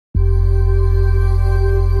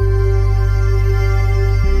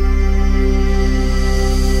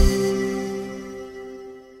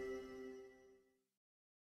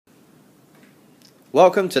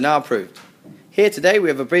Welcome to Now Approved. Here today we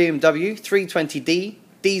have a BMW 320d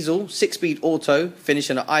diesel 6-speed auto finished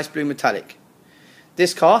in an ice blue metallic.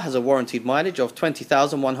 This car has a warranted mileage of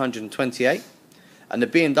 20,128 and the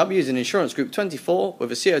BMW is in insurance group 24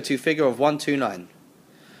 with a CO2 figure of 129.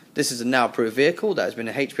 This is a Now Approved vehicle that has been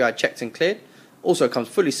HPI checked and cleared. Also comes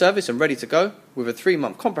fully serviced and ready to go with a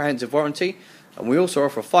 3-month comprehensive warranty, and we also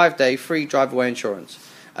offer a 5-day free drive-away insurance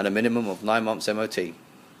and a minimum of 9 months MOT.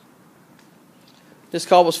 This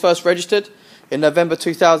car was first registered in November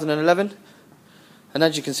 2011, and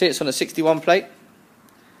as you can see it's on a 61 plate.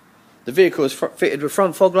 The vehicle is fitted with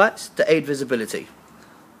front fog lights to aid visibility.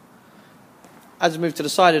 As we move to the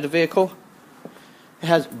side of the vehicle, it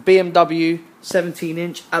has BMW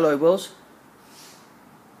 17-inch alloy wheels,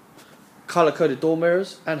 colour-coded door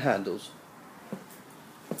mirrors and handles.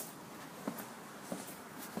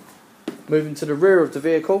 Moving to the rear of the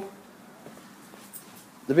vehicle,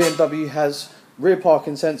 the BMW has rear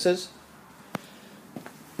parking sensors,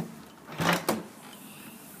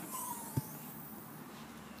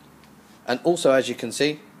 and also, as you can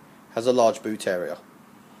see, has a large boot area.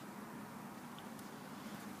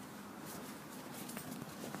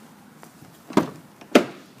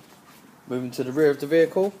 Moving to the rear of the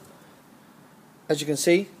vehicle, as you can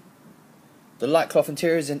see, the light cloth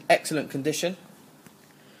interior is in excellent condition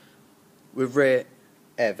with rear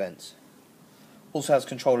air vents. Also has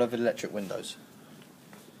control over the electric windows.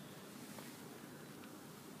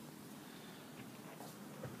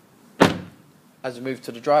 As we move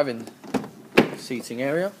to the driving seating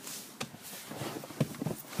area,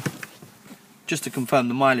 just to confirm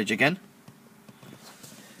the mileage again,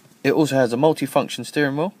 it also has a multi-function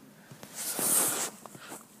steering wheel,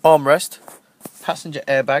 armrest, passenger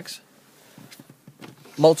airbags,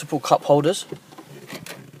 multiple cup holders,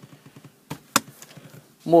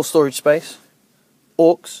 more storage space,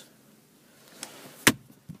 aux,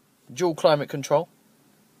 dual climate control,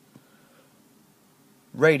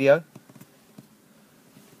 radio,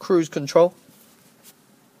 cruise control,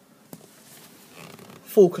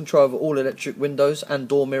 full control over all electric windows and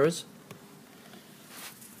door mirrors,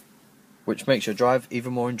 which makes your drive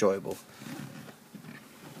even more enjoyable.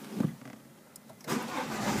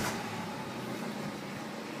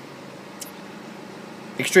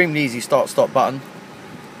 Extremely easy start-stop button.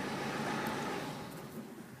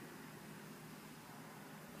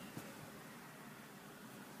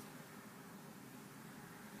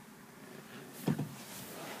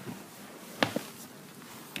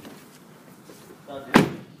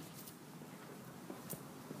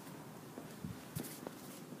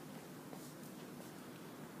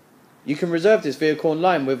 You can reserve this vehicle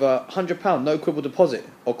online with a £100 no quibble deposit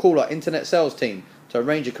or call our internet sales team to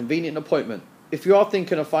arrange a convenient appointment. If you are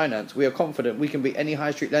thinking of finance, we are confident we can beat any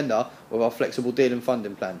high street lender with our flexible deal and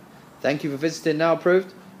funding plan. Thank you for visiting Now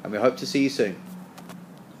Approved, and we hope to see you soon.